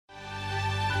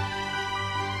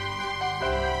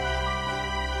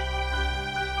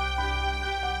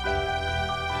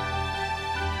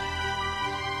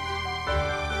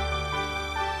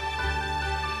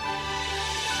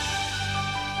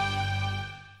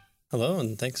Hello,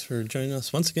 and thanks for joining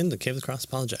us once again to Cave of the Cross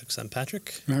Apologetics. I'm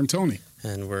Patrick. And I'm Tony.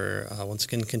 And we're once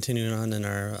again continuing on in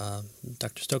our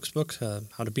Dr. Stokes book,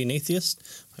 How to Be an Atheist.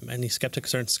 Many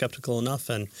skeptics aren't skeptical enough,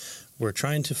 and we're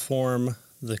trying to form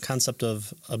the concept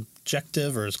of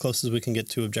objective, or as close as we can get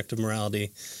to objective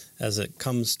morality, as it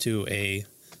comes to a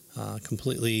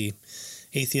completely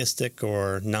atheistic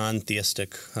or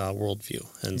non-theistic worldview.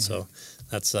 And so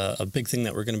that's a big thing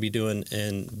that we're going to be doing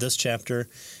in this chapter.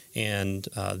 And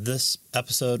this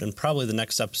episode and probably the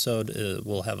next episode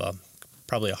will have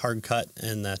probably a hard cut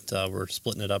in that we're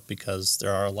splitting it up because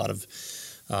there are a lot of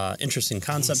interesting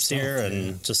concepts here,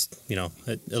 and just,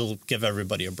 it'll give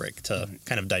everybody a break to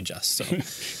kind of digest. So,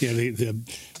 yeah,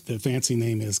 the fancy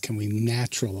name is, can we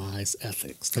naturalize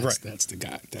ethics? That's the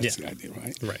guy. That's the idea,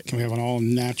 right? Right. Can we have an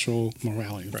all-natural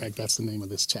morality? In fact, that's the name of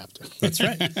this chapter. That's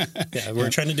right. Yeah, we're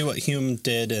trying to do what Hume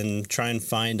did and try and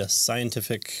find a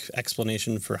scientific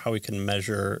explanation for how we can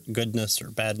measure goodness or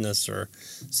badness or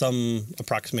some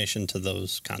approximation to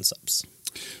those concepts.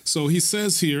 So he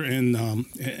says here, and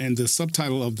the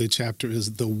subtitle of the chapter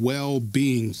is The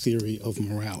Well-Being Theory of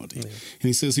Morality. And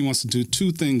he says he wants to do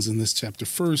two things in this chapter.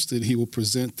 First, that he will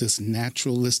present this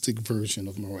naturalistic version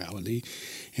of morality,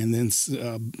 and then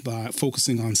by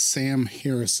focusing on Sam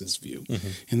Harris's view.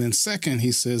 And then second,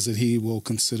 he says that he will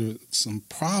consider some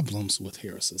problems with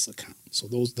Harris's account. So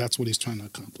that's what he's trying to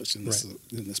accomplish in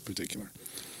this particular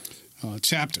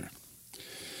chapter.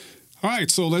 All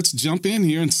right, so let's jump in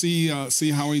here and see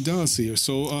how he does here.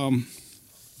 So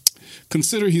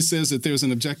consider, he says, that there's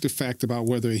an objective fact about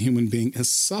whether a human being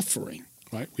is suffering,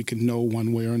 right? We can know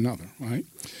one way or another, right?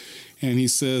 And he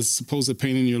says, suppose the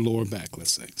pain in your lower back,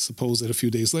 let's say. Suppose that a few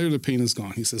days later the pain is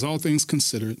gone. He says, all things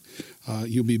considered,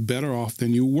 you'll be better off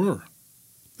than you were.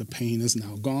 The pain is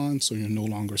now gone, so you're no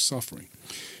longer suffering.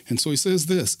 And so he says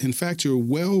this, in fact, your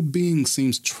well-being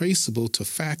seems traceable to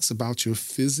facts about your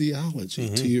physiology,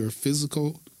 to your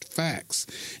physical facts.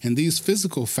 And these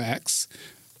physical facts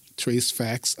trace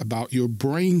facts about your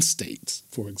brain states,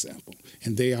 for example,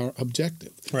 and they are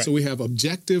objective. Right. So we have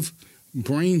objective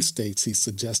brain states, he's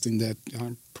suggesting, that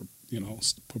are,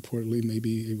 purportedly may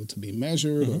be able to be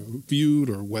measured or viewed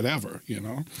or whatever,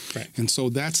 Right. And so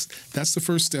that's the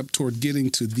first step toward getting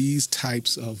to these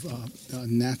types of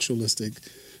naturalistic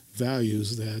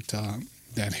values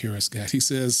that Harris got. He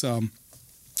says,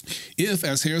 if,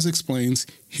 as Harris explains,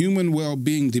 human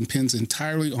well-being depends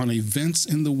entirely on events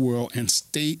in the world and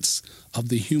states of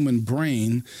the human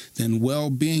brain, then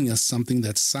well-being is something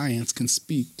that science can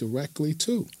speak directly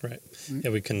to. Right.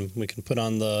 Yeah, we can put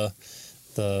on the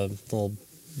little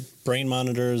brain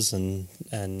monitors and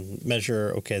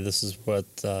measure, okay, this is what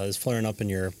is flaring up in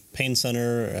your pain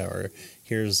center, or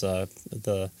here's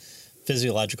the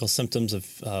physiological symptoms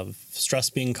of stress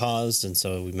being caused, and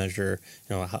so we measure,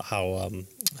 how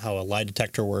a lie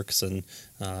detector works, and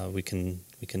we can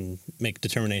make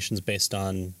determinations based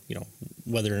on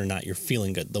whether or not you're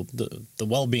feeling good. The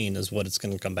well-being is what it's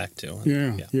going to come back to.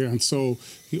 Yeah. And so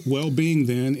well-being,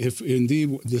 then, if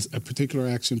indeed a particular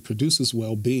action produces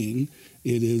well-being,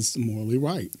 it is morally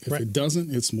right. If it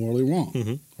doesn't, it's morally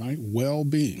wrong. Right?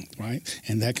 Well-being, right?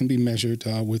 And that can be measured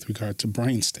with regard to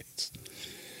brain states.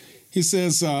 He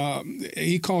says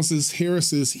he calls this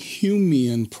Harris's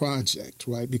Humean project,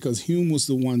 right? Because Hume was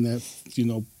the one that,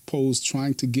 posed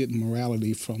trying to get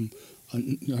morality from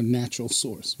a natural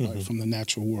source, right? From the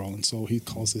natural world. And so he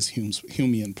calls this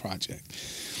Humean project.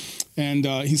 And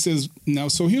he says, now,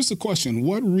 so here's the question.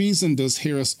 What reason does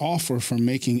Harris offer for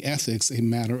making ethics a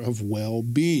matter of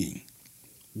well-being?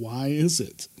 Why is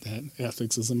it that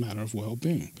ethics is a matter of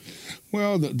well-being?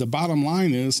 Well, the bottom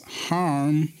line is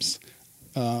harms...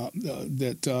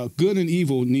 that good and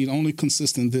evil need only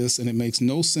consist in this, and it makes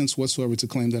no sense whatsoever to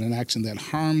claim that an action that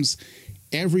harms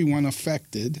everyone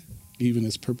affected, even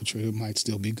its perpetrator, might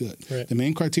still be good. Right. The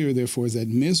main criteria, therefore, is that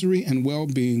misery and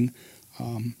well-being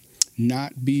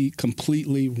not be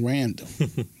completely random,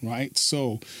 right?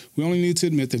 So we only need to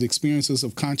admit that experiences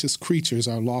of conscious creatures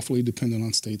are lawfully dependent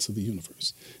on states of the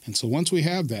universe. And so once we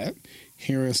have that,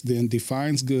 Harris then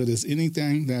defines good as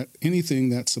anything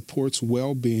that supports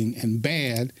well-being, and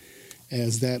bad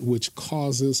as that which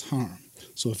causes harm.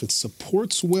 So if it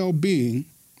supports well-being,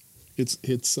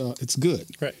 it's good.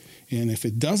 Right. And if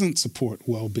it doesn't support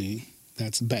well-being,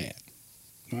 that's bad.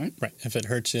 Right? Right. If it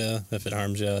hurts you, if it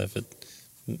harms you, if it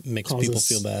makes causes people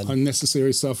feel bad,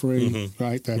 unnecessary suffering,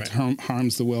 right? That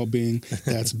harms the well-being,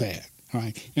 that's bad.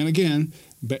 Right. And again,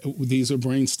 these are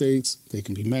brain states. They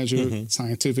can be measured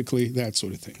scientifically, that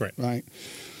sort of thing. Right.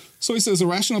 So he says a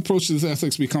rational approach to this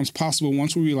ethics becomes possible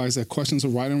once we realize that questions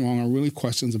of right and wrong are really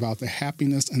questions about the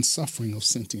happiness and suffering of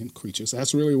sentient creatures.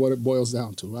 That's really what it boils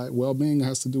down to, right? Well-being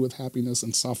has to do with happiness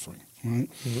and suffering, right?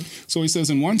 Mm-hmm. So he says,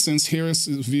 in one sense,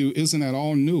 Harris's view isn't at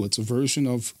all new. It's a version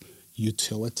of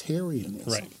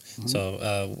utilitarianism. Right.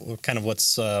 So kind of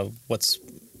what's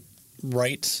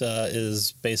right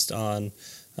is based on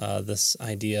this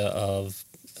idea of,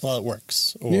 well, it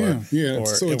works. Or, Or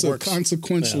so it's works. A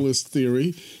consequentialist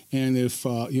theory. And if,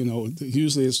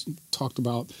 usually it's talked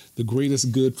about the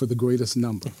greatest good for the greatest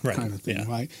number kind of thing,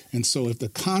 right? And so if the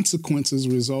consequences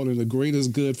result in the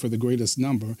greatest good for the greatest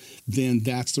number, then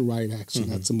that's the right action.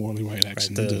 Mm-hmm. That's the morally right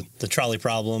action to do. The trolley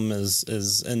problem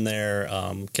is in there.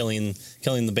 Killing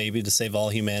the baby to save all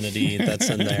humanity, that's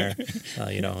in there.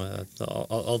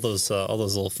 All those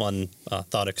little fun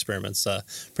thought experiments.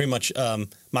 Pretty much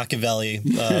Machiavelli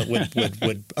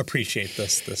would appreciate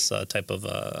this type of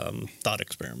thought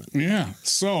experiment. Yeah.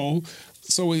 So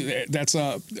that's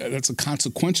a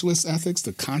consequentialist ethics.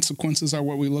 The consequences are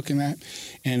what we're looking at,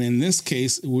 and in this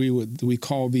case, we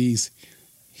call these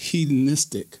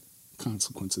hedonistic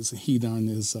consequences. Hedon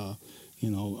is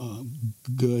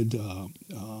good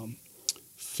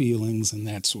feelings and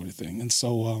that sort of thing. And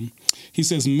so he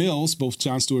says Mills, both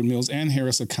John Stuart Mills and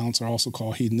Harris accounts are also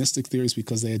called hedonistic theories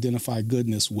because they identify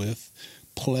goodness with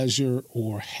pleasure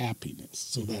or happiness.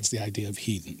 So that's the idea of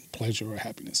hedon, pleasure or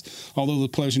happiness. Although the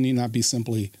pleasure need not be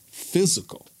simply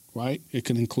physical, right? It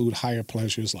can include higher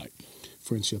pleasures like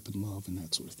friendship and love and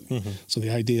that sort of thing. Mm-hmm. So the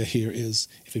idea here is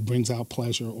if it brings out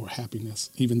pleasure or happiness,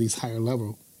 even these higher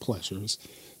level pleasures,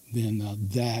 then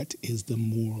that is the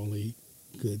morally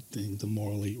good thing, the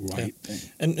morally right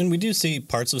thing. And we do see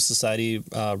parts of society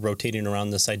rotating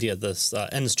around this idea, this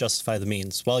ends justify the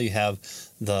means. Well, you have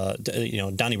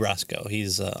Donnie Brasco.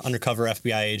 He's an undercover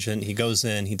FBI agent. He goes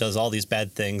in, he does all these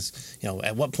bad things.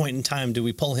 At what point in time do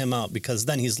we pull him out? Because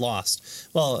then he's lost.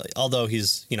 Well, although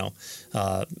he's, been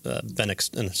an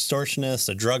extortionist,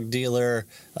 a drug dealer,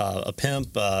 a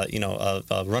pimp, a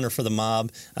runner for the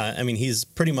mob. He's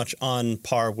pretty much on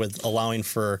par with allowing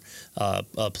for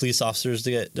police officers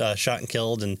to get shot and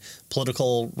killed and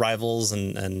political rivals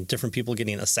and different people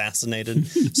getting assassinated.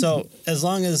 So as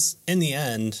long as in the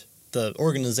end the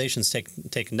organization's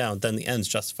taken down, then the ends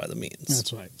justify the means.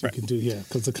 That's right. You can do,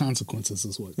 because the consequences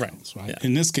is what counts, right? Yeah.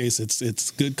 In this case,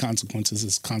 it's good consequences.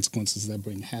 It's consequences that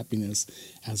bring happiness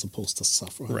as opposed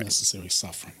to unnecessary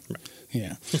suffering. Right.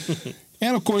 Yeah.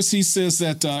 And, of course, he says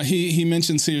that he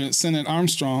mentions here Senator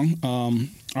Armstrong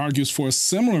argues for a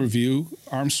similar view.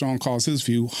 Armstrong calls his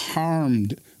view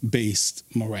harm-based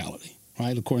morality,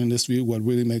 right? According to this view, what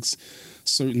really makes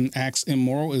certain acts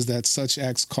immoral is that such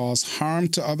acts cause harm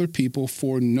to other people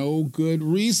for no good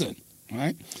reason,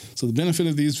 right? So the benefit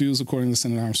of these views, according to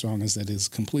Senator Armstrong, is that it's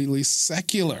completely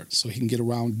secular. So he can get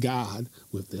around God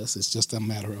with this. It's just a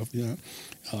matter of,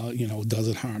 does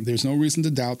it harm? There's no reason to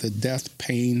doubt that death,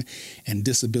 pain, and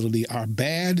disability are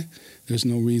bad. There's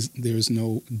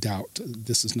no doubt.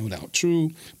 This is no doubt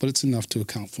true, but it's enough to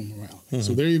account for morality. Mm-hmm.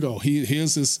 So there you go.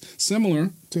 His is similar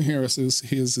to Harris's.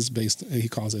 His is based, he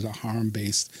calls it a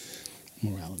harm-based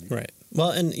morality. Right.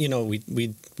 Well, and,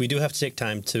 we do have to take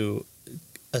time to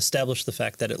establish the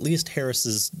fact that at least Harris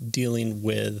is dealing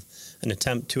with an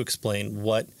attempt to explain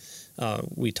what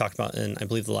we talked about in, I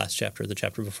believe, the last chapter, the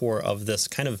chapter before, of this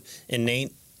kind of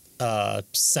innate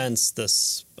sense,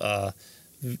 this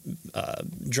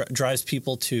drives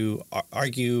people to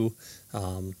argue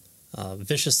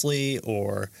viciously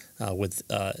or with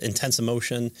intense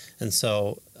emotion. And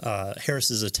so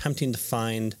Harris is attempting to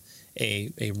find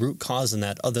a root cause in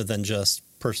that other than just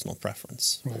personal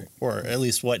preference, right, or at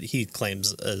least what he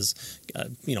claims is,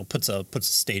 puts a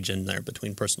stage in there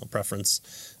between personal preference,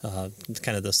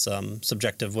 kind of this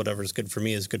subjective, whatever is good for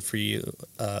me is good for you,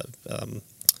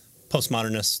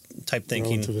 postmodernist type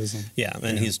thinking. Relativism. Yeah,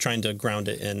 and he's trying to ground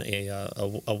it in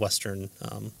a Western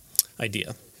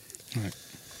idea. Right.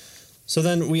 So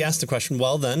then we ask the question,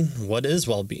 well, then, what is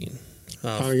well-being?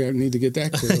 Probably need to get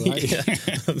that clear,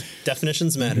 right?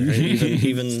 Definitions matter,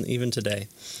 even today.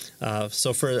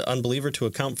 So for an unbeliever to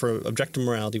account for objective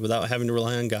morality without having to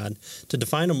rely on God, to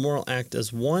define a moral act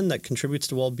as one that contributes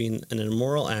to well-being and an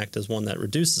immoral act as one that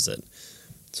reduces it.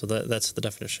 So that's the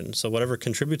definition. So whatever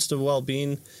contributes to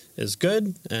well-being is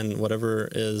good, and whatever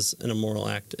is an immoral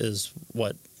act is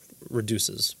what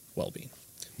reduces well-being.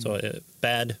 So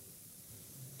bad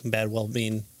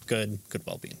well-being, good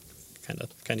well-being. Kind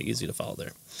of easy to follow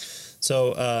there.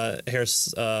 So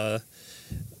Harris,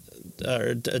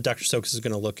 Dr. Stokes is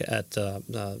going to look at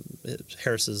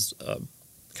Harris's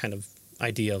kind of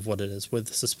idea of what it is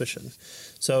with suspicion.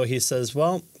 So he says,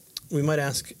 well, we might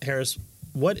ask Harris,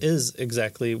 what is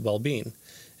exactly well-being?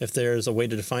 If there's a way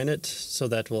to define it so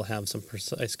that we'll have some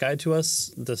precise guide to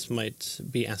us, this might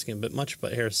be asking a bit much,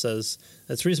 but Harris says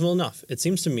it's reasonable enough. It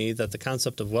seems to me that the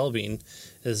concept of well-being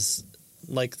is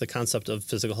like the concept of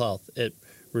physical health. It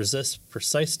resists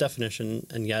precise definition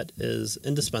and yet is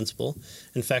indispensable.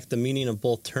 In fact, the meaning of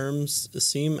both terms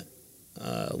seem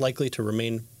likely to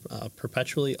remain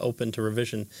perpetually open to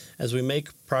revision as we make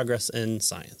progress in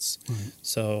science. Right.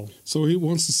 So he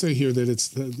wants to say here that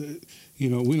it's we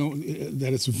don't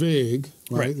that it's vague,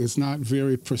 right? It's not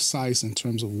very precise in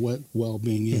terms of what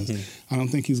well-being is. Mm-hmm. I don't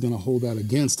think he's going to hold that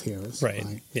against Harris,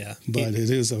 right? Yeah, but it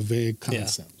is a vague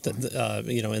concept. Yeah.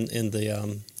 In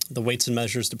the weights and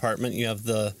measures department, you have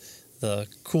the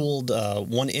cooled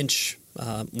 1 inch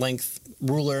length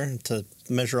ruler to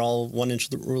measure all 1 inch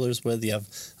rulers with. You have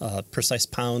precise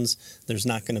pounds. There's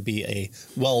not going to be a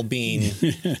well-being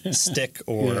stick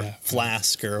or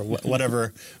flask or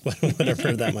whatever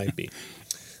that might be.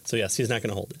 So yes, he's not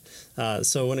going to hold it.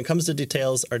 So when it comes to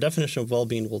details, our definition of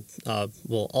well-being will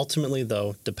ultimately,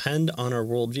 though, depend on our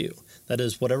worldview. That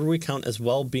is, whatever we count as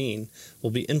well-being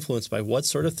will be influenced by what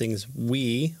sort of things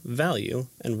we value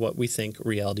and what we think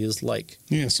reality is like.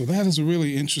 Yeah, so that is a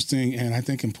really interesting and I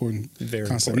think important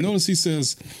concept. Notice he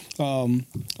says,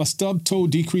 a stubbed toe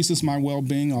decreases my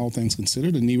well-being, all things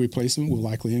considered. A knee replacement will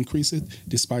likely increase it,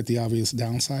 despite the obvious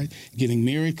downside. Getting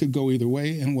married could go either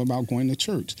way, and what about going to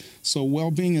church? So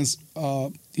well-being is,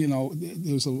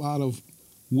 there's a lot of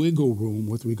wiggle room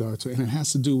with regard to it, and it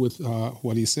has to do with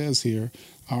what he says here,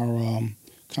 our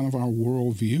kind of our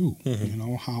worldview.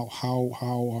 Mm-hmm. How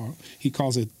he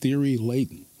calls it theory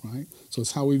laden, right? So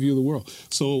it's how we view the world.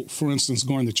 So, for instance,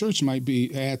 going to church might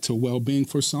add to well-being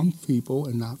for some people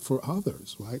and not for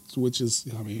others, right? Which is,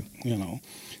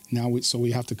 so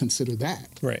we have to consider that.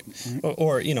 Right.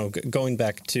 Or going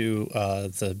back to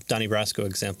the Donnie Brasco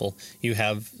example, you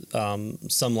have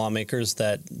some lawmakers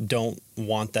that don't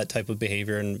want that type of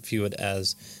behavior and view it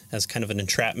as kind of an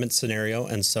entrapment scenario,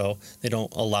 and so they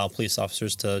don't allow police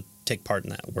officers to take part in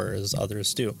that, whereas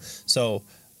others do. So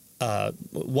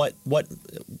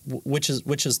which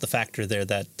is the factor there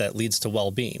that leads to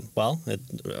well-being? Well, it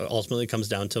ultimately comes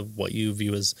down to what you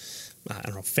view as,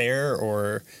 fair,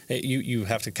 or you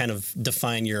have to kind of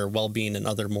define your well-being and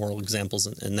other moral examples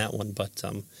in that one. But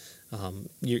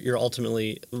you're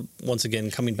ultimately, once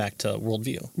again, coming back to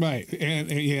worldview. Right,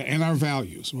 and our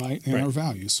values, right? And our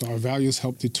values. So our values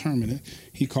help determine it.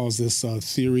 He calls this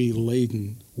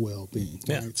theory-laden well-being,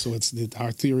 right? Yeah. So it's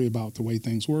our theory about the way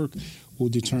things work will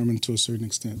determine to a certain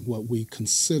extent what we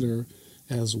consider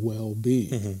as well-being.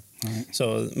 Mm-hmm. Right.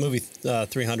 So movie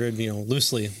 300,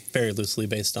 very loosely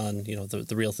based on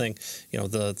the real thing.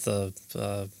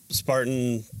 The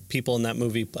Spartan people in that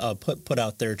movie put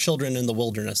out their children in the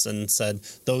wilderness and said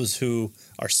those who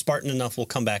are Spartan enough will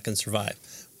come back and survive.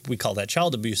 We call that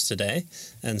child abuse today,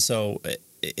 and so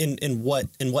in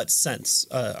what sense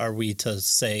are we to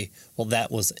say, well,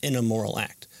 that was an immoral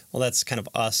act? Well, that's kind of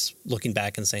us looking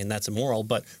back and saying that's immoral,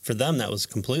 but for them that was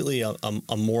completely a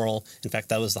moral. In fact,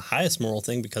 that was the highest moral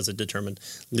thing because it determined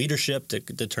leadership, it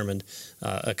determined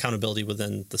accountability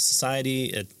within the society,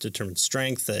 it determined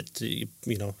strength, it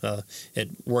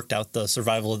worked out the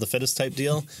survival of the fittest type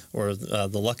deal, or the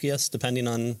luckiest, depending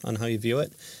on how you view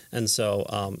it. And so,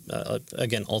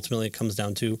 again, ultimately it comes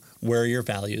down to where are your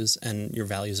values, and your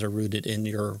values are rooted in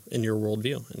your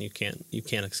worldview, and you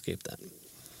can't escape that.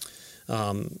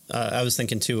 I was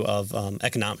thinking, too, of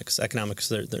economics. Economics,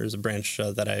 there's a branch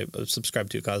that I subscribe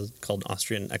to called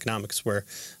Austrian economics, where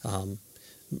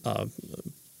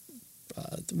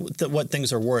what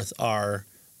things are worth are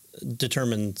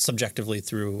determined subjectively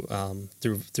through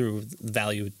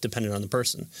value dependent on the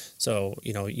person. So,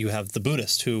 you have the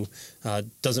Buddhist who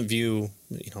doesn't view,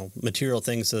 material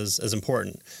things as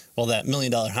important. Well, that $1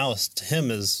 million house to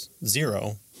him is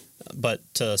zero, but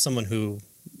to someone who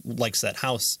likes that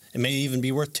house, it may even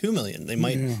be worth $2 million. They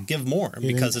might give more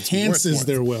because it's enhances worth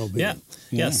their well-being.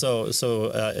 Yeah. So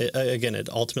again, it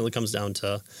ultimately comes down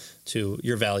to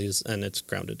your values, and it's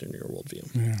grounded in your worldview.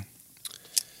 Yeah.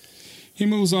 He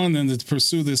moves on then to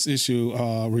pursue this issue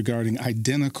regarding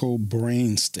identical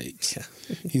brain states. Yeah.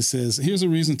 He says, here's a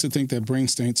reason to think that brain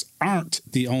states aren't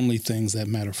the only things that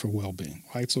matter for well-being,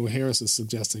 right? So Harris is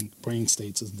suggesting brain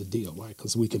states is the deal, right?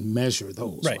 Because we can measure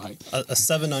those, right? A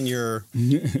 7 on your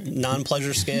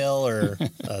non-pleasure scale, or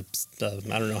I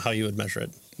don't know how you would measure it,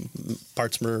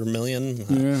 parts per million.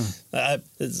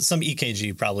 Some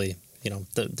EKG probably.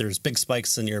 There's big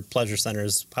spikes in your pleasure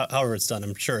centers. However it's done,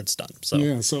 I'm sure it's done.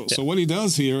 So what he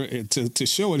does here to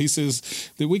show it, he says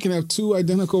that we can have two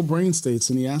identical brain states,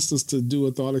 and he asked us to do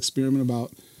a thought experiment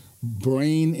about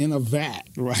brain in a vat,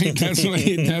 right? That's what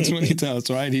he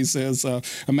does, right? He says,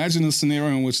 imagine a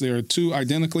scenario in which there are two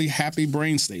identically happy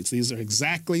brain states. These are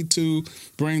exactly two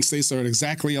brain states that are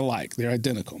exactly alike. They're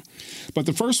identical. But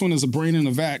the first one is a brain in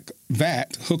a vat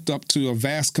hooked up to a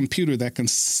vast computer that can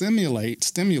stimulate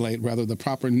the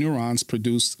proper neurons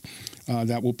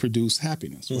that will produce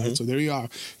happiness, right? Mm-hmm. So there you are.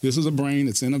 This is a brain.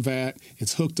 It's in a vat.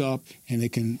 It's hooked up, and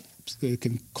it can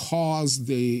cause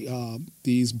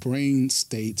these brain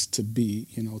states to be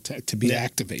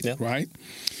activated, right?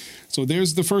 So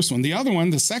there's the first one. The other one,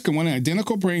 the second one, an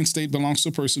identical brain state belongs to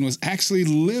a person who is actually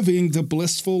living the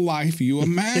blissful life you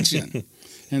imagine.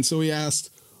 And so he asked,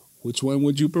 which one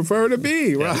would you prefer to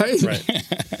be, right? Right.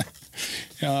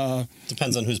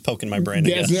 Depends on who's poking my brain, I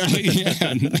guess.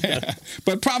 Yeah.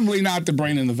 But probably not the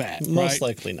brain in the vat. Most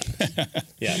likely not.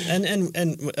 Yeah,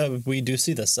 and we do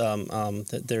see this.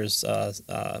 There's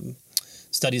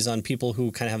studies on people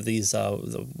who kind of have these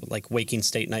like waking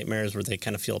state nightmares where they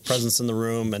kind of feel a presence in the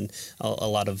room, and a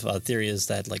lot of theory is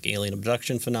that like alien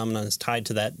abduction phenomenon is tied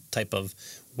to that type of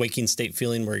waking state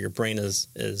feeling where your brain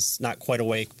is not quite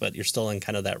awake, but you're still in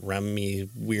kind of that REM-y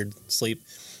weird sleep.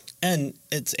 And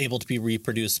it's able to be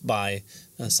reproduced by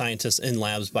scientists in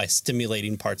labs by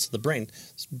stimulating parts of the brain.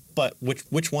 But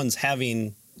which one's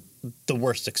having the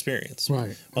worst experience?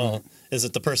 Right. Well, is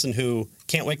it the person who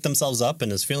can't wake themselves up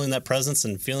and is feeling that presence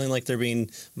and feeling like they're being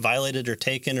violated or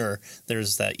taken, or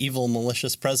there's that evil,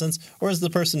 malicious presence? Or is it the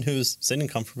person who's sitting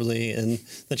comfortably in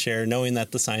the chair knowing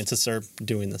that the scientists are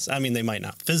doing this? I mean, they might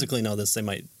not physically know this. They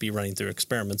might be running through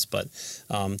experiments, but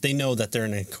they know that they're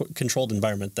in a controlled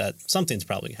environment, that something's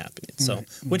probably happening. So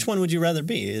which one would you rather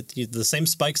be? The same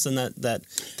spikes in that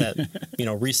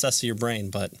recess of your brain,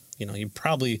 but you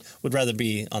probably would rather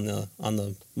be on the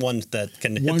one that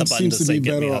can hit the button to say,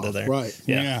 get me out of there. Right.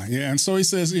 Yeah. And so he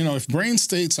says, if brain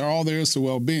states are all there is to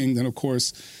well-being, then of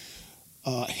course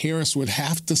Harris would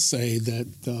have to say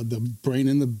that the brain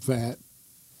in the vat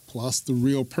plus the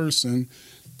real person,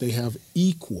 they have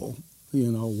equal,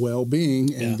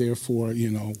 well-being, and therefore,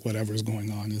 whatever is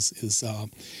going on is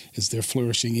they're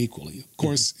flourishing equally. Of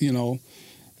course, Mitch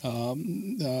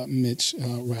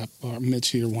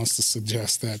here wants to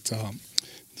suggest that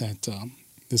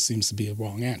this seems to be a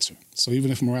wrong answer. So even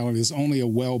if morality is only a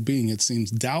well-being, it seems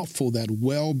doubtful that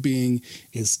well-being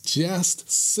is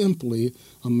just simply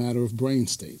a matter of brain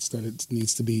states, that it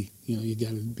needs to be, you got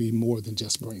to be more than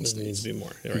just brain states. It needs to be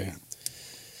more, right? Yeah.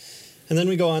 And then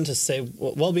we go on to say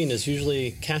well-being is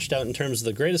usually cashed out in terms of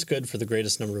the greatest good for the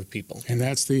greatest number of people. And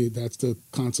that's the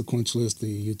consequentialist, the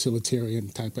utilitarian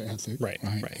type of ethic. Right.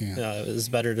 Yeah. It's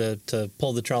better to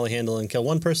pull the trolley handle and kill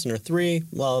one person or three.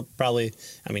 Well, probably,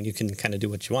 you can kind of do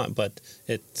what you want, but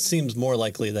it seems more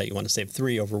likely that you want to save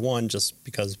three over one just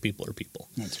because people are people.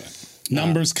 That's right.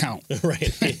 Numbers count.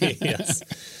 Right. Yes.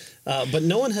 But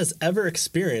no one has ever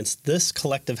experienced this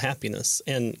collective happiness,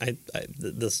 and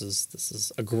this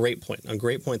is a great point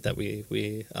that we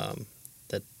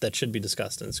that should be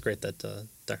discussed, and it's great that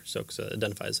Dr. Stokes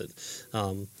identifies it,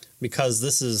 because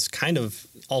this is kind of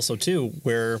also too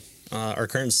where our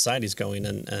current society is going,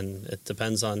 and it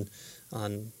depends on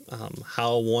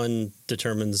how one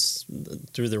determines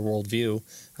through their worldview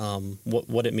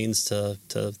what it means to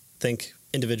think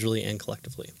individually and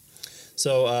collectively.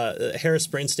 So Harris'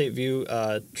 brain state view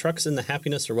trucks in the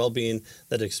happiness or well-being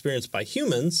that is experienced by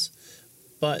humans,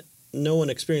 but no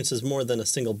one experiences more than a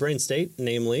single brain state,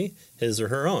 namely his or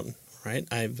her own. Right?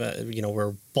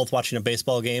 We're both watching a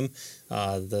baseball game.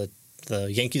 The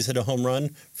Yankees hit a home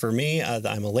run. For me,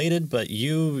 I'm elated, but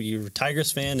you're a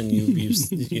Tigers fan, and you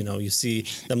see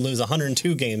them lose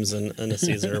 102 games in a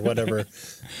season or whatever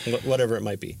it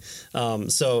might be.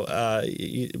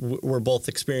 We're both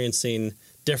experiencing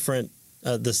different.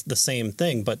 The same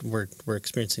thing, but we're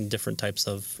experiencing different types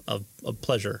of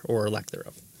pleasure or lack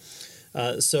thereof.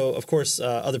 So, of course,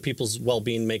 other people's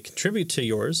well-being may contribute to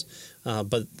yours,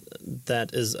 but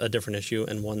that is a different issue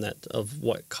and one of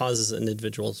what causes an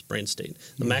individual's brain state.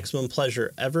 The maximum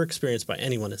pleasure ever experienced by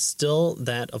anyone is still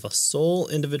that of a sole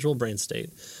individual brain state.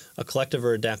 A collective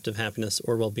or adaptive happiness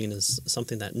or well-being is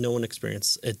something that no one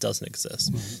experiences. It doesn't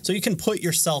exist. Mm-hmm. So you can put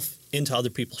yourself into other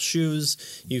people's shoes.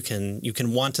 You can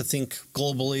want to think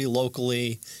globally,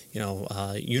 locally,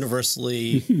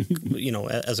 universally,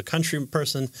 as a country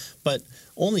person. But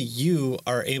only you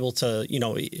are able to,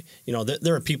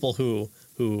 there are people who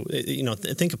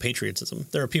think of patriotism.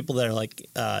 There are people that are like,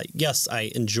 yes,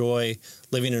 I enjoy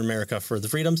living in America for the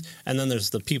freedoms. And then there's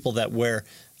the people that where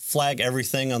flag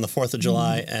everything on the 4th of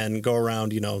July and go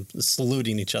around,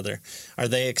 saluting each other. Are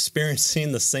they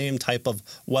experiencing the same type of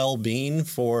well-being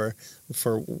for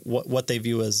what they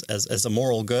view as a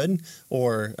moral good,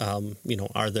 or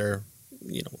are there,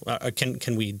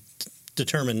 can we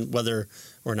determine whether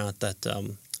or not that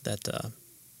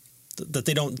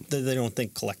they don't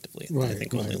think collectively? Right. I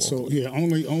think right. only So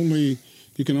locally. only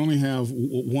you can only have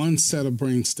one set of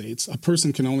brain states. A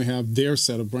person can only have their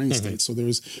set of brain states. So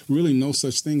there's really no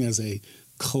such thing as a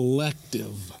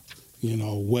collective,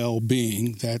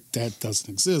 well-being. That doesn't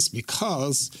exist,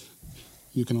 because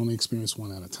you can only experience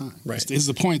one at a time. Right. This is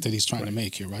the point that he's trying to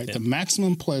make here, right? Yeah. The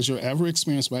maximum pleasure ever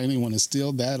experienced by anyone is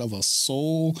still that of a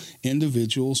sole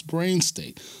individual's brain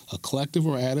state. A collective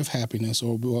or additive happiness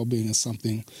or well-being is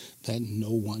something that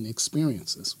no one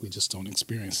experiences. We just don't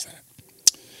experience that.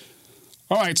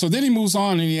 All right, so then he moves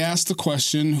on and he asks the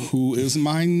question, who is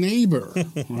my neighbor,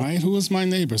 right? Who is my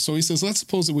neighbor? So he says, let's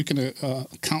suppose that we can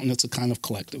countenance a kind of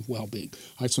collective well-being.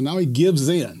 All right, so now he gives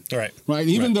in, right?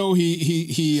 Even though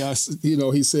he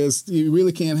says you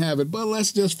really can't have it, but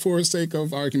let's just, for the sake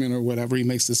of argument or whatever, he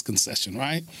makes this concession,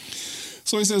 right?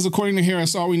 So he says, according to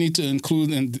Harris, all we need to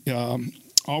include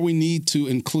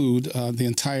the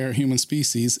entire human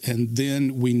species, and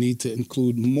then we need to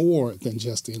include more than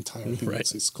just the entire human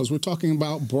species, because we're talking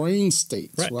about brain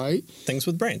states, right? Things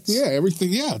with brains. Yeah, everything.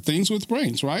 Yeah, things with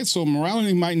brains, right? So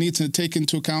morality might need to take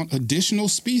into account additional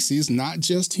species, not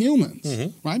just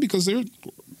humans, right? Because they're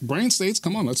brain states.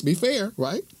 Come on, let's be fair,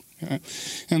 right?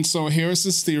 And so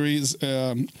Harris's theory is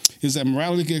that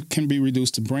morality can be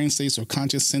reduced to brain states or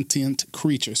conscious sentient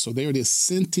creatures. So there it is,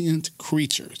 sentient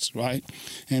creatures, right?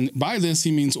 And by this,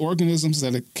 he means organisms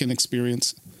that can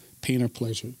experience pain or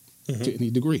pleasure to any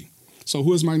degree. So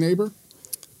who is my neighbor?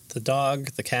 The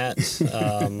dog, the cat,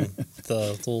 the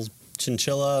little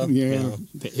chinchilla. Yeah,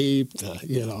 the ape,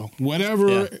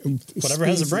 whatever. Whatever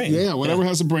has a brain. Yeah, whatever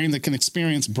has a brain that can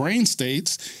experience brain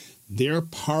states. They're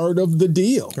part of the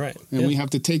deal, right? And we have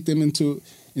to take them into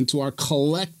our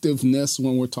collectiveness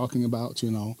when we're talking about,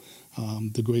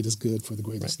 the greatest good for the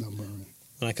greatest number.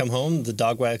 When I come home, the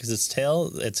dog wags its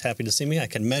tail. It's happy to see me. I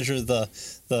can measure the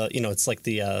it's like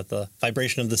the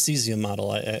vibration of the cesium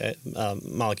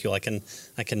molecule. I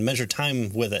can measure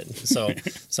time with it.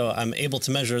 So I'm able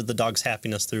to measure the dog's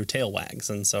happiness through tail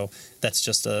wags, and so that's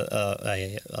just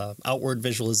a outward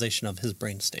visualization of his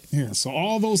brain state. Yeah. So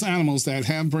all those animals that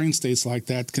have brain states like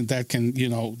that can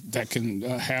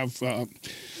have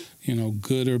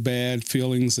good or bad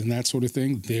feelings and that sort of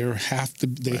thing. They have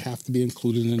to be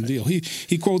included in the deal.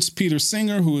 He quotes Peter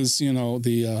Singer, who is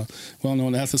the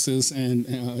well-known ethicist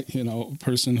and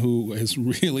person who is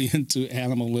really into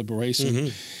animal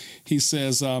liberation. He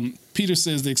says, Peter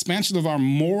says, the expansion of our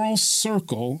moral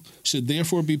circle should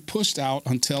therefore be pushed out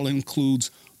until it includes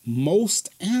most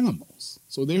animals.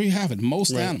 So there you have it,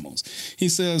 most animals. He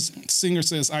says, Singer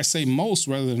says, I say most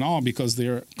rather than all, because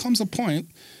there comes a point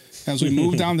as we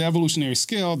move down the evolutionary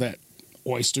scale that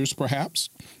oysters, perhaps,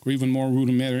 or even more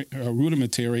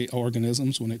rudimentary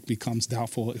organisms, when it becomes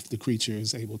doubtful if the creature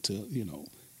is able to,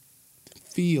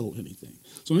 feel anything.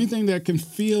 So anything that can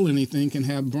feel anything can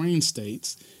have brain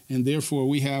states, and therefore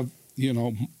we have,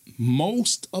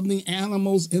 most of the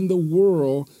animals in the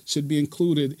world should be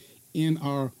included in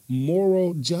our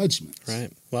moral judgments.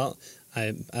 Right. Well,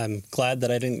 I'm glad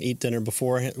that I didn't eat dinner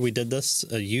before we did this.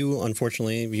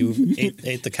 Unfortunately,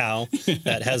 ate the cow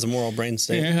that has a moral brain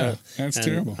state. Yeah, that's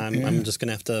terrible. I'm just going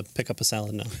to have to pick up a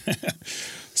salad now.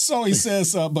 So he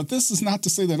says, but this is not to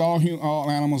say that all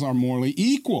animals are morally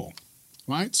equal,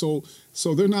 right? So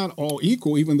they're not all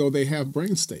equal, even though they have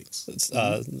brain states.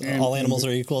 All animals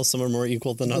are equal. Some are more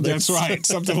equal than others. That's right.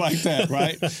 Something like that,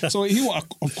 right? So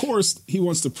of course, he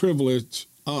wants to privilege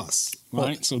us, right?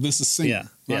 Well, so this is Singer,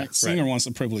 right? Singer wants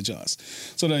to privilege us.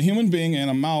 So the human being and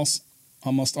a mouse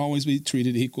must always be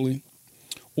treated equally,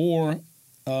 or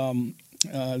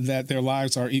that their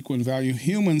lives are equal in value.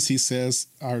 Humans, he says,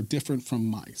 are different from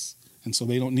mice, and so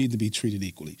they don't need to be treated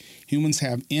equally. Humans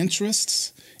have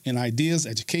interests in ideas,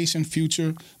 education,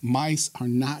 future. Mice are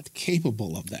not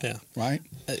capable of that, right?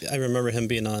 I remember him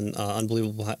being on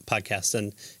Unbelievable podcast,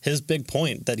 and his big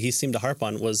point that he seemed to harp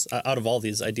on was, out of all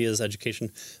these ideas,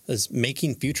 education, is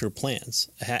making future plans,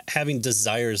 having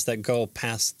desires that go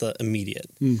past the immediate.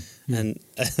 And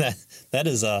that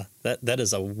is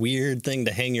a weird thing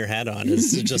to hang your hat on.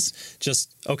 Is to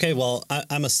just okay. Well,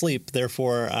 I'm asleep,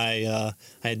 therefore I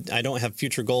don't have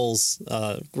future goals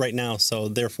right now. So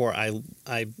therefore I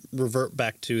revert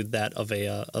back to that of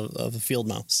a field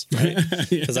mouse, right?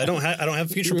 Because I don't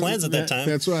have future plans at that time.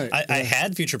 That's right. I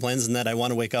had future plans in that I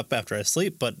want to wake up after I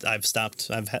sleep, but I've stopped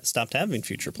having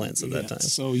future plans at that time.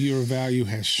 So your value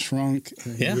has shrunk.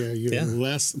 You're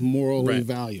less morally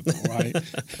valuable, right?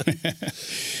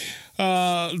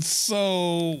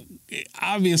 So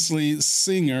obviously,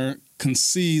 Singer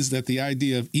concedes that the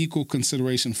idea of equal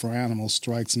consideration for animals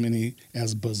strikes many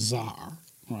as bizarre,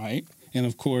 right? And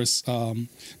of course,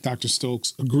 Dr.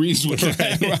 Stokes agrees with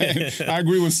that. Right? I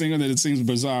agree with Singer that it seems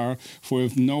bizarre, for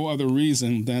if no other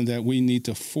reason than that we need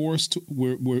to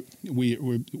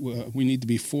we need to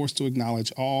be forced to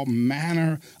acknowledge all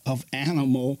manner of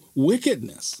animal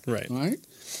wickedness. Right.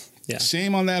 Yeah.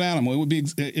 Shame on that animal.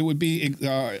 It would be,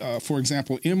 for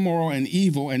example, immoral and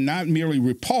evil, and not merely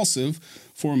repulsive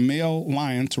for a male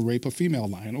lion to rape a female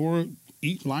lion or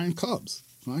eat lion cubs.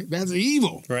 Right, that's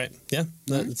evil. Right. Yeah.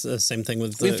 It's the same thing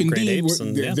with if great indeed apes.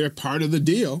 They're part of the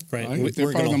deal. Right.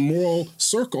 They're part of the moral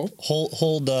circle.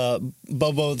 Hold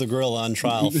Bobo the gorilla on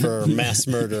trial for mass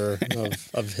murder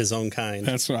of his own kind.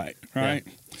 That's right. Right.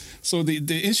 Yeah. So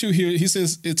the issue here, he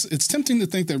says, it's tempting to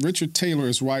think that Richard Taylor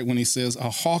is right when he says a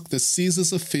hawk that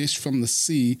seizes a fish from the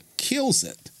sea kills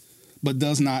it, but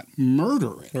does not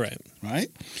murder it. Right.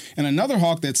 And another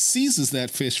hawk that seizes that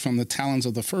fish from the talons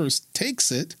of the first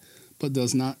takes it, but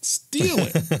does not steal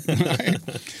it. Right?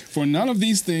 For none of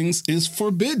these things is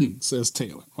forbidden, says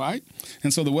Taylor. Right?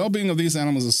 And so the well-being of these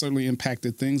animals is certainly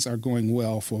impacted. Things are going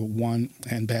well for one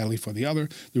and badly for the other.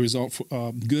 The result,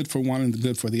 good for one and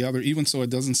good for the other. Even so,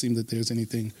 it doesn't seem that there's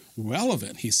anything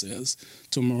relevant, he says,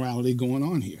 to morality going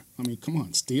on here. I mean, come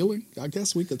on, stealing? I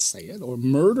guess we could say it. Or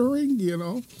murdering,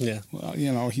 Yeah.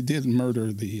 Well, he did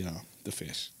murder the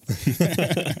fish.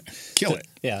 Kill it.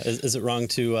 Yeah. Is it wrong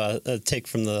to take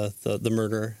from the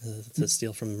murder, to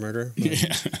steal from the murder?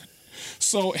 Yeah.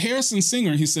 So Harrison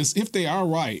Singer, he says, if they are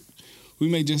right, we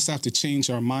may just have to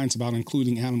change our minds about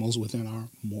including animals within our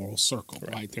moral circle,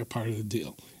 right? They're part of the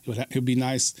deal. It would be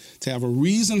nice to have a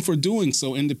reason for doing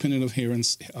so, independent of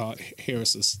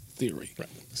Harris's theory. Right.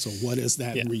 So what is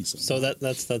that reason? So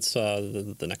that's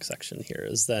the next section here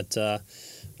is that,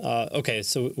 okay,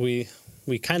 so we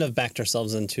kind of backed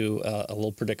ourselves into a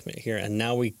little predicament here, and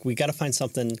now we got to find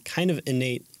something kind of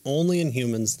innate only in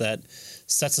humans that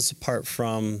sets us apart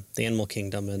from the animal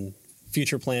kingdom, and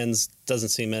future plans doesn't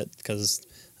seem it because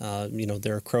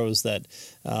there are crows that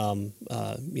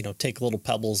take little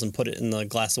pebbles and put it in the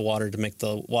glass of water to make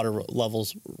the water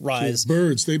levels rise.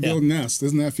 Birds, they build nests.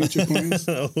 Isn't that future plans?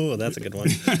 Oh, that's a good one.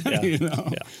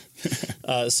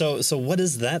 Yeah. So what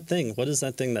is that thing? What is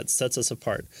that thing that sets us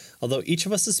apart? Although each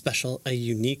of us is special, a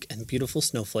unique and beautiful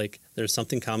snowflake, there's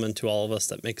something common to all of us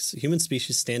that makes human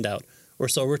species stand out, or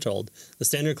so we're told. The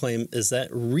standard claim is that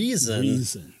reason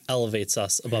elevates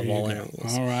us above all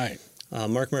animals. All right.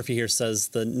 Mark Murphy here says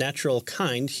the natural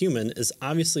kind, human, is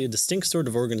obviously a distinct sort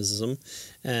of organism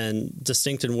and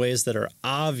distinct in ways that are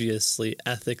obviously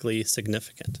ethically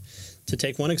significant. To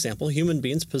take one example, human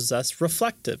beings possess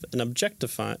reflective and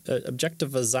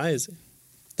objectivizing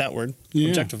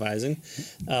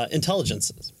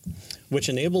intelligences, which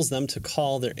enables them to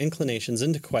call their inclinations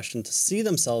into question, to see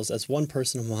themselves as one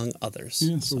person among others.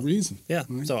 Yeah, so reason. Yeah,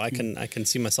 right? So I can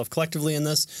see myself collectively in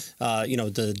this.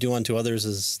 The do unto others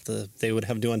is they would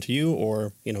have do unto you,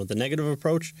 or the negative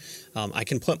approach. I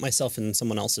can put myself in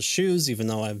someone else's shoes, even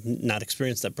though I've not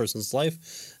experienced that person's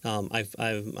life.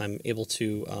 I'm able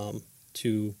to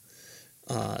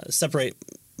separate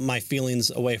my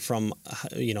feelings away from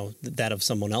that of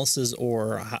someone else's,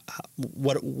 or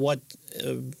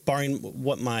barring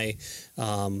what my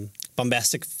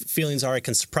bombastic feelings are, I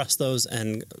can suppress those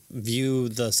and view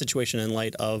the situation in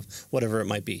light of whatever it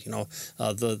might be.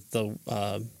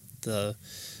 The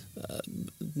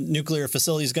nuclear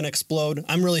facility is going to explode.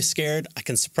 I'm really scared. I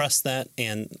can suppress that,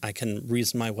 and I can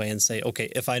reason my way and say, okay,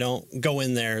 if I don't go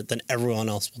in there, then everyone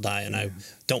else will die, and I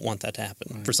don't want that to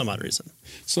happen for some odd reason.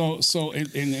 So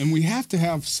we have to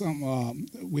have some.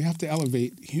 We have to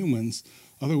elevate humans.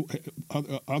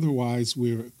 Otherwise,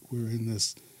 we're in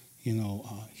this,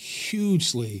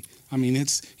 hugely. I mean,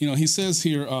 it's he says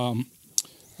here.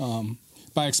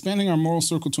 By expanding our moral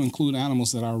circle to include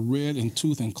animals that are red in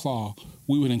tooth and claw,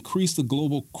 we would increase the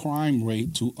global crime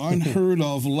rate to unheard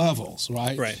of levels,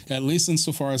 right? Right. At least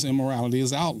insofar as immorality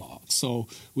is outlawed. So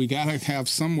we got to have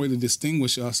some way to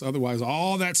distinguish us. Otherwise,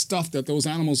 all that stuff that those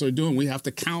animals are doing, we have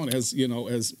to count as,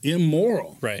 as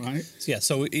immoral. Right. Yeah.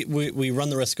 So we run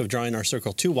the risk of drawing our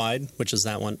circle too wide, which is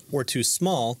that one, or too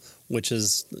small, which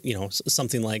is,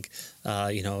 something like,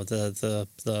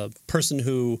 the person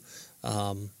who,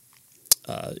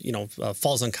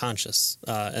 falls unconscious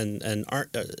and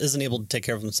isn't able to take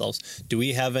care of themselves. Do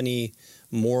we have any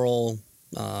moral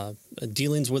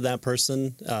dealings with that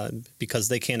person because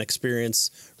they can't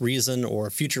experience reason or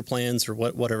future plans or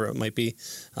whatever it might be?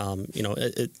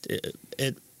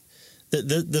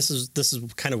 This is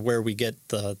kind of where we get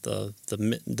the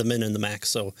min and the max,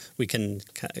 so we can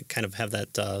kind of have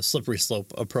that slippery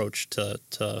slope approach to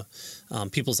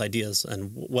people's ideas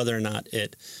and whether or not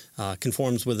it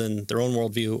conforms within their own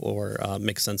worldview or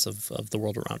makes sense of the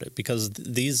world around it. Because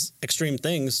these extreme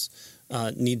things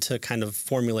need to kind of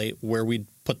formulate where we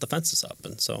put the fences up,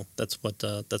 and so that's what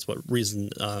reason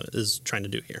is trying to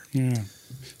do here. Yeah.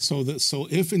 So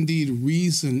if indeed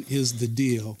reason is the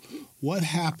deal, what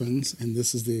happens? And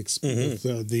this is the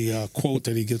quote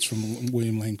that he gets from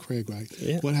William Lane Craig, right?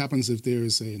 Yeah. What happens if there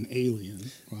is an alien,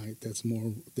 right? That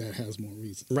has more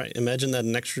reason. Right. Imagine that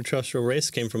an extraterrestrial race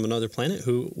came from another planet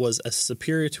who was as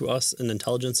superior to us in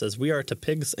intelligence as we are to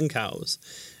pigs and cows,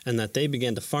 and that they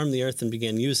began to farm the earth and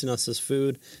began using us as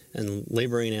food and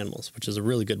laboring animals, which is a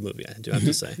really good movie, I do have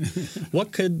to say.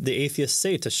 What could the atheists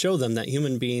say to show them that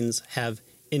human beings have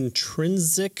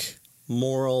intrinsic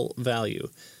moral value,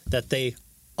 that they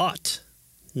ought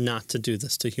not to do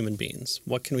this to human beings?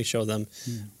 What can we show them?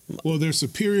 Well, they're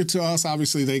superior to us.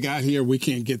 Obviously, they got here. We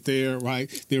can't get there, right?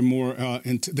 They're more,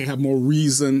 and they have more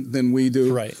reason than we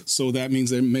do. Right. So that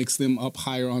means it makes them up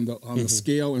higher on the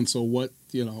scale. And so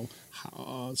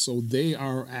so they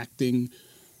are acting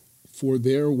for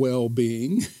their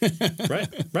well-being. Right.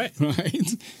 Right.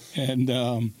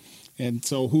 And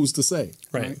so who's to say?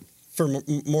 Right. For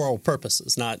moral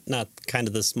purposes, not kind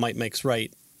of this might makes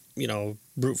right,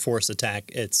 brute force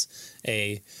attack. It's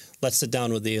let's sit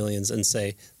down with the aliens and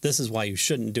say, this is why you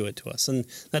shouldn't do it to us. And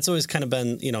that's always kind of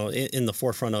been, in the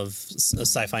forefront of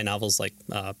sci-fi novels like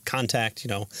Contact.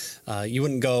 You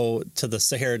wouldn't go to the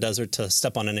Sahara Desert to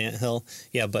step on an anthill.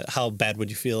 Yeah, but how bad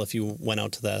would you feel if you went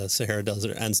out to the Sahara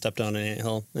Desert and stepped on an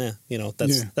anthill?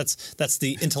 That's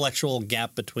the intellectual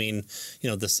gap between,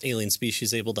 this alien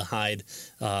species able to hide,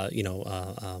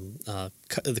 the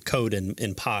code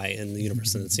in pi in the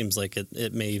universe. And it seems like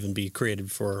it may even be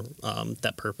created for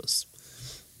that purpose.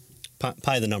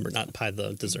 Pi the number, not pi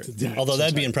the dessert. Yeah, although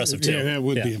that'd be impressive too. Yeah, that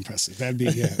would be impressive. That'd be.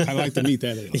 Yeah, I'd like to meet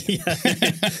that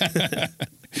alien.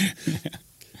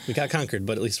 We got conquered,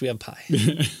 but at least we have pi.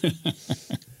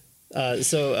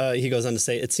 So he goes on to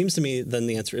say, it seems to me then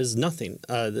the answer is nothing.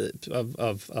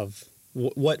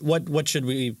 What should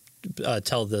we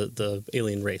tell the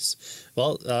alien race?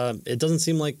 Well, it doesn't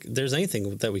seem like there's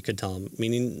anything that we could tell them,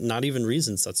 meaning not even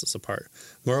reason sets us apart.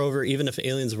 Moreover, even if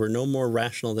aliens were no more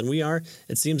rational than we are,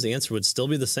 it seems the answer would still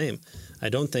be the same. I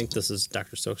don't think, this is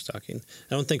Dr. Stokes talking,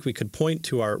 I don't think we could point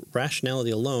to our rationality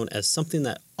alone as something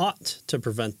that ought to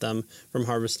prevent them from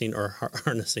harvesting or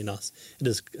harnessing us. It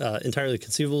is entirely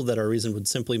conceivable that our reason would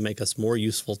simply make us more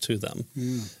useful to them.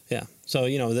 Yeah. So,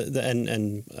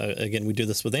 again, we do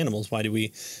this with animals. Why do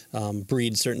we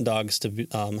breed certain dogs to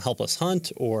help us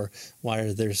hunt? Or why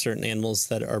are there certain animals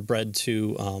that are bred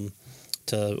to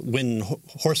win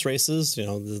horse races?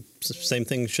 The same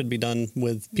thing should be done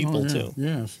with people too.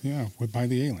 Yeah, by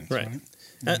the aliens, right?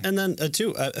 Yeah. And then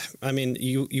too,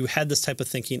 you had this type of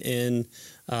thinking in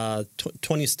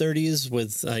 20s, 30s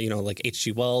with like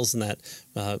H.G. Wells and that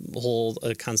whole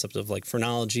concept of like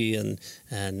phrenology and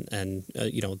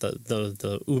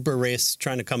the Uber race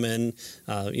trying to come in,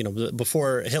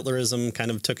 before Hitlerism kind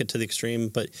of took it to the extreme,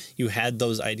 but you had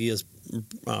those ideas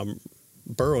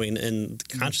burrowing in the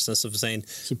consciousness of saying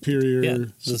superiors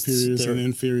and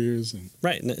inferiors,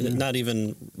 and not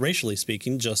even racially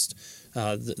speaking, just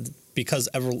because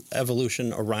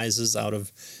evolution arises out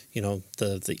of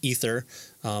the ether.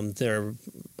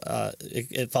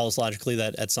 It follows logically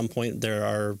that at some point there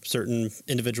are certain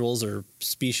individuals or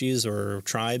species or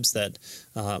tribes that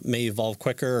may evolve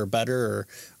quicker or better or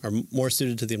are more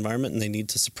suited to the environment, and they need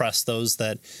to suppress those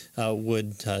that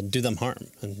would do them harm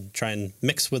and try and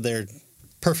mix with their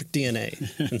perfect DNA.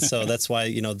 And so that's why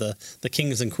the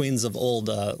kings and queens of old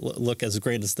look as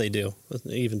great as they do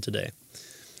even today.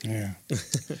 Yeah.